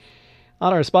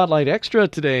On our Spotlight Extra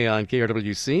today on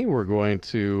KRWC, we're going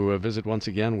to visit once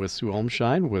again with Sue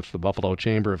Olmscheid with the Buffalo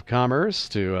Chamber of Commerce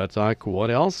to talk what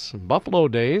else? Buffalo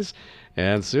Days.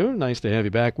 And Sue, nice to have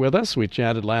you back with us. We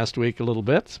chatted last week a little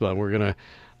bit, but we're going to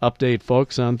update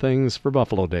folks on things for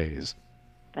Buffalo Days.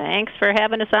 Thanks for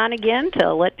having us on again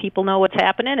to let people know what's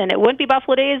happening. And it wouldn't be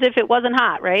Buffalo Days if it wasn't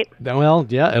hot, right? Well,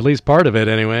 yeah, at least part of it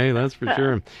anyway, that's for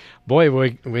sure.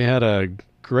 Boy, we had a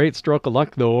great stroke of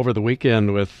luck, though, over the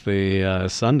weekend with the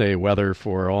Sunday weather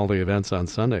for all the events on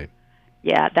Sunday.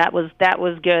 Yeah, that was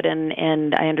good,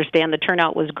 and I understand the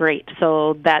turnout was great.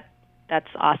 So that's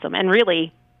awesome. And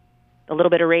really, the little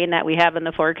bit of rain that we have in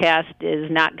the forecast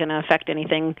is not going to affect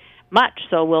anything much.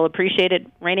 So we'll appreciate it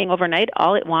raining overnight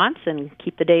all it wants and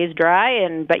keep the days dry.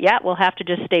 But yeah, we'll have to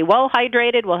just stay well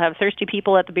hydrated. We'll have thirsty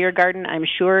people at the beer garden, I'm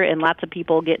sure, and lots of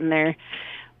people getting their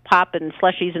pop and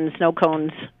slushies and snow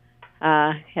cones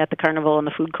at the carnival and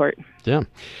the food court. Yeah.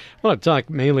 I want to talk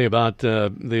mainly about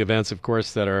the events, of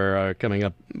course, that are coming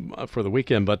up for the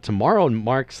weekend. But tomorrow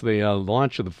marks the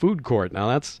launch of the food court. Now,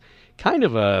 that's kind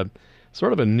of a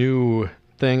sort of a new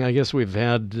thing. I guess we've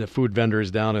had food vendors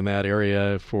down in that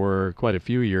area for quite a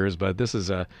few years, but this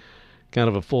is a kind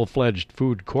of a full-fledged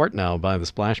food court now by the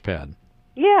Splash Pad.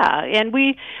 Yeah, and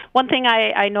one thing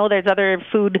I know there's other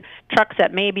food trucks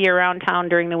that may be around town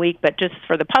during the week, but just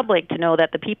for the public to know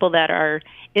that the people that are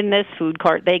in this food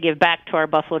court, they give back to our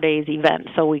Buffalo Days event.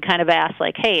 So we kind of ask,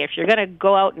 like, hey, if you're going to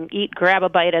go out and eat, grab a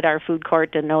bite at our food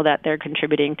court and know that they're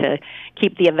contributing to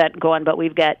keep the event going. But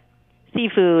we've got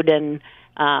seafood and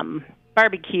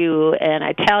barbecue and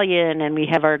Italian, and we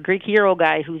have our Greek Euro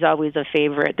guy who's always a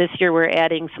favorite. This year we're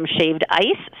adding some shaved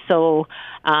ice, so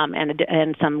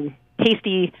and some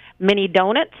tasty mini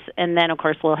donuts, and then of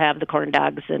course we'll have the corn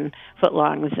dogs and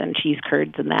footlongs and cheese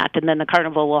curds and that, and then the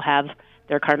carnival will have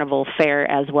their carnival fare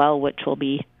as well, which will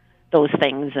be those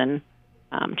things, and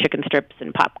chicken strips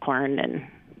and popcorn and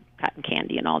cotton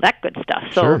candy and all that good stuff.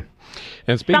 So sure.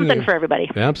 And something for everybody.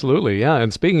 Absolutely, yeah.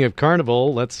 And speaking of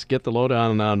carnival, let's get the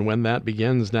lowdown on when that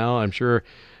begins now. I'm sure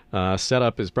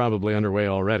setup is probably underway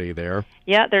already there.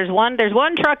 Yeah, there's one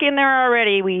truck in there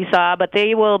already we saw, but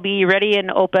they will be ready and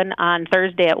open on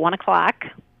Thursday at 1 o'clock.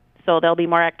 So there'll be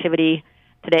more activity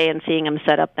today and seeing them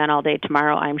set up then all day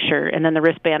tomorrow, I'm sure. And then the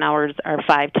wristband hours are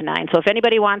 5 to 9. So if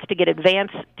anybody wants to get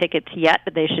advance tickets yet,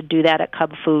 they should do that at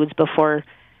Cub Foods before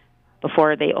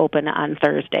they open on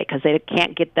Thursday, because they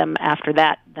can't get them after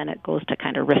that. Then it goes to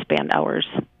kind of wristband hours.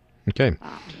 Okay.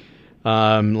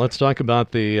 Let's talk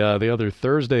about the other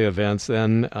Thursday events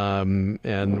then,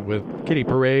 and with Kitty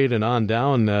Parade and on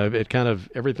down, it kind of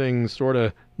everything sort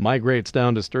of migrates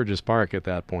down to Sturgis Park at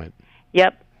that point.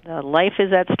 Yep, life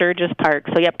is at Sturgis Park.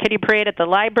 So yep, Kitty Parade at the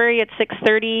library at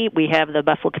 6:30. We have the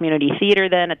Buffalo Community Theater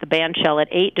then at the band shell at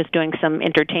 8, just doing some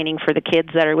entertaining for the kids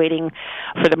that are waiting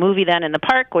for the movie then in the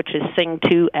park, which is Sing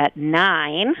 2 at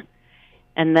 9,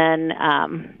 and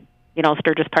then.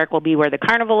 Sturgis Park will be where the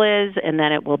carnival is, and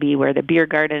then it will be where the beer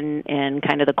garden and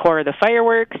kind of the core of the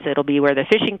fireworks. It'll be where the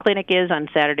fishing clinic is on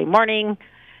Saturday morning.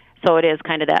 So it is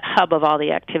kind of that hub of all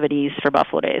the activities for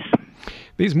Buffalo Days.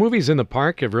 These movies in the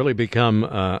park have really become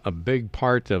a big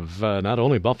part of not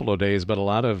only Buffalo Days, but a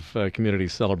lot of community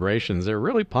celebrations. They're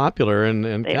really popular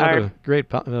and kind of a great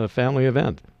family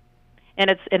event. And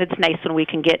it's nice when we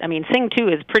can get, Sing 2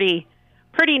 is pretty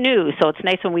new, so it's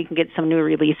nice when we can get some new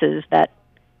releases that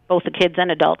both the kids and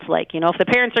adults like. If the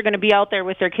parents are going to be out there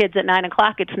with their kids at 9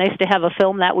 o'clock, it's nice to have a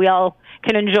film that we all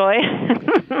can enjoy.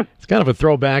 It's kind of a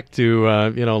throwback to,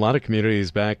 a lot of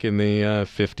communities back in the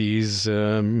 50s.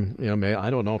 I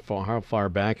don't know how far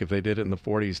back, if they did it in the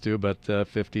 40s too, but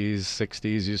 50s,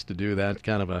 60s used to do that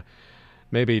kind of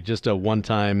maybe just a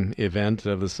one-time event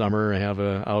of the summer, have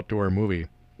an outdoor movie.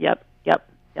 Yep.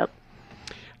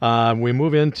 We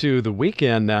move into the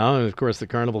weekend now, and of course the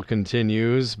carnival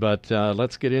continues. But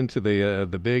let's get into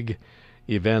the big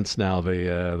events now.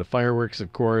 The fireworks,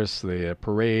 of course, the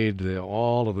parade,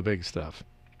 all of the big stuff.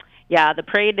 Yeah, the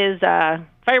parade is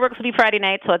fireworks will be Friday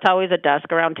night, so it's always at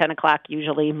dusk, around 10 o'clock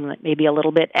usually, maybe a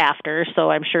little bit after.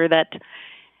 So I'm sure that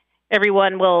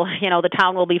everyone will, the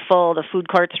town will be full. The food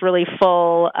court's really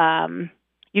full.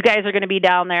 You guys are going to be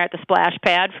down there at the Splash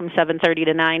Pad from 7:30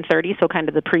 to 9:30, so kind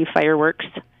of the pre-fireworks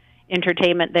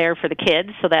entertainment there for the kids,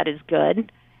 so that is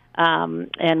good.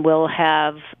 And we'll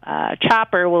have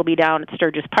Chopper will be down at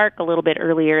Sturgis Park a little bit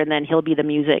earlier, and then he'll be the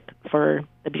music for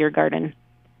the beer garden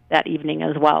that evening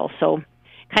as well. So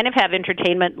kind of have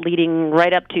entertainment leading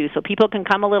right up to, so people can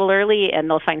come a little early and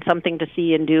they'll find something to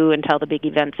see and do until the big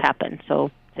events happen.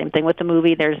 So same thing with the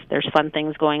movie. There's fun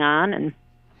things going on, and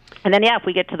then if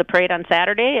we get to the parade on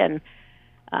Saturday, and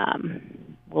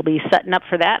we'll be setting up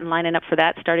for that and lining up for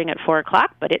that starting at 4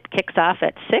 o'clock. But it kicks off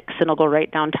at 6, and it'll go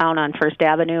right downtown on First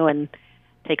Avenue and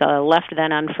take a left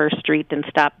then on First Street and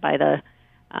stop by the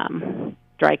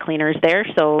dry cleaners there.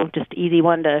 So just easy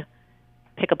one to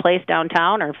pick a place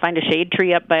downtown or find a shade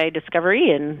tree up by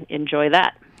Discovery and enjoy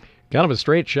that. Kind of a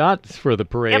straight shot for the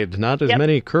parade. Yep. Not as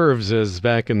many curves as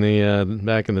back in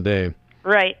the day.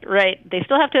 Right. They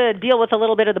still have to deal with a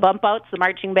little bit of the bump outs, the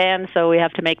marching band, so we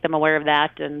have to make them aware of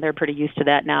that, and they're pretty used to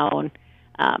that now.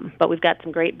 And but we've got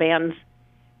some great bands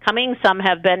coming. Some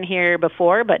have been here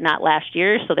before, but not last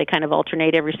year, so they kind of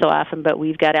alternate every so often. But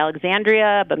we've got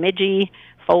Alexandria, Bemidji,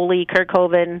 Foley,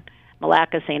 Kirkhoven,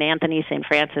 Malacca, St. Anthony, St.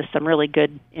 Francis, some really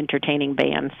good entertaining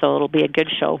bands, so it'll be a good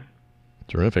show.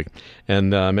 Terrific.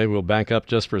 And maybe we'll back up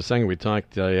just for a second. We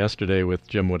talked yesterday with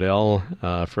Jim Waddell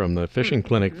from the Fishing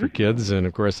Clinic for Kids, and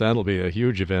of course that'll be a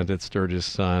huge event at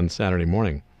Sturgis on Saturday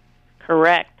morning.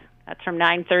 Correct. That's from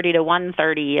 9:30 to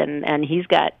 1:30, and he's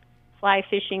got fly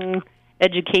fishing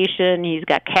education. He's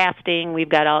got casting. We've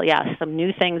got some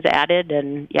new things added,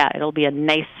 and it'll be a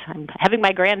nice. I'm having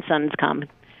my grandsons come.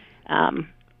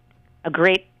 A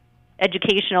great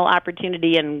educational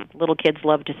opportunity, and little kids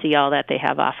love to see all that they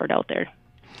have offered out there.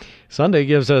 Sunday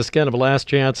gives us kind of a last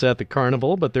chance at the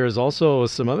carnival, but there's also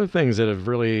some other things that have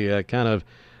really kind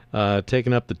of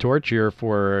taken up the torch here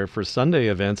for Sunday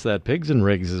events. That Pigs and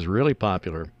Rigs is really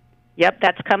popular. Yep,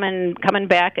 that's coming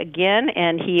back again,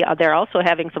 and they're also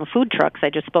having some food trucks. I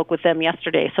just spoke with them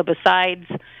yesterday. So besides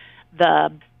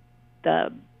the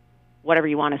whatever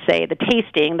you want to say, the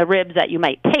tasting, the ribs that you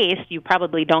might taste, you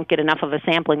probably don't get enough of a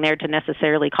sampling there to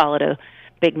necessarily call it a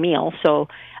big meal. So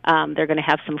they're going to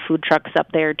have some food trucks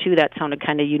up there, too. That sounded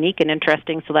kind of unique and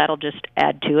interesting, so that'll just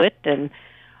add to it. And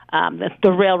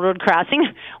the railroad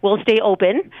crossing will stay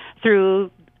open through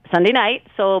Sunday night,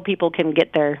 so people can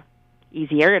get there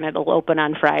easier, and it'll open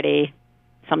on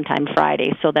sometime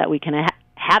Friday, so that we can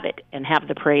have it and have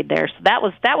the parade there. So that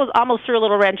was almost threw a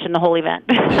little wrench in the whole event.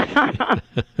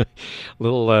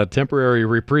 Little temporary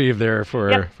reprieve there for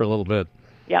a little bit.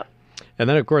 Yep. And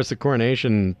then, of course, the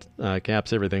coronation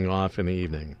caps everything off in the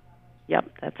evening. Yep,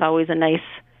 that's always a nice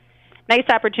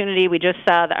opportunity. We just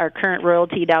saw our current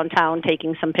royalty downtown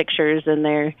taking some pictures, and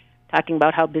they're talking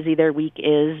about how busy their week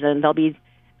is. And they'll be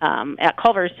at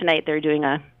Culver's tonight. They're doing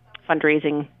a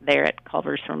fundraising there at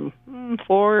Culver's from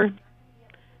 4.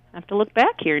 I have to look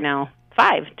back here now.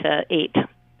 5 to 8. So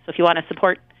if you want to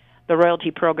support the royalty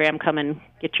program, come and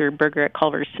get your burger at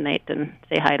Culver's tonight and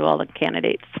say hi to all the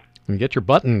candidates. And get your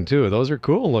button, too. Those are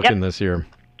cool looking this year.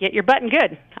 Get your button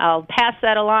good. I'll pass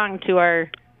that along to our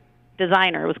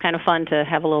designer. It was kind of fun to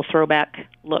have a little throwback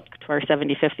look to our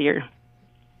 75th year.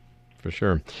 For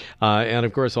sure. And,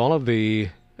 of course, all of the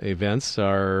events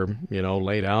are,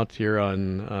 laid out here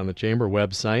on the Chamber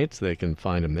website. They can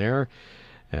find them there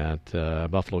at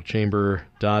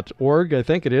buffalochamber.org, I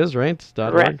think it is, right?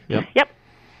 Correct. Yep.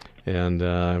 And,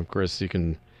 of course, you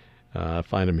can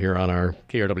find them here on our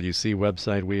KRWC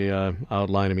website. We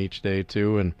outline them each day,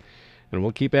 too, and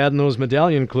we'll keep adding those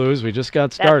medallion clues. We just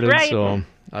got started, That's right. So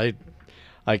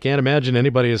I can't imagine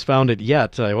anybody has found it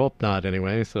yet. I hope not,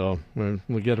 anyway, so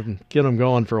we'll get them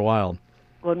going for a while.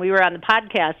 When we were on the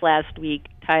podcast last week,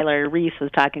 Tyler Reese was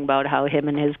talking about how him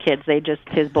and his kids,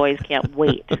 his boys can't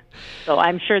wait. So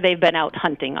I'm sure they've been out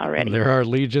hunting already. There are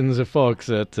legions of folks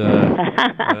that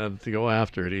to go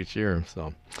after it each year.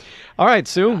 So, all right,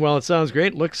 Sue. Well, it sounds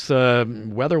great. Looks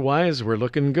weather-wise, we're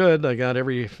looking good. I got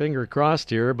every finger crossed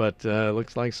here, but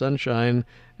looks like sunshine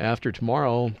after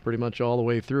tomorrow, pretty much all the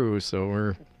way through.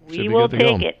 So we will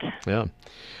take it. Yeah.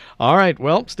 All right.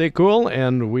 Well, stay cool,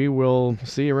 and we will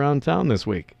see you around town this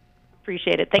week.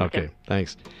 Appreciate it. Thanks. Okay,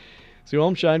 thanks. Sue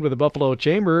Olmscheid with the Buffalo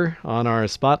Chamber on our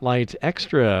Spotlight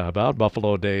Extra about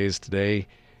Buffalo Days today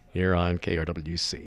here on KRWC.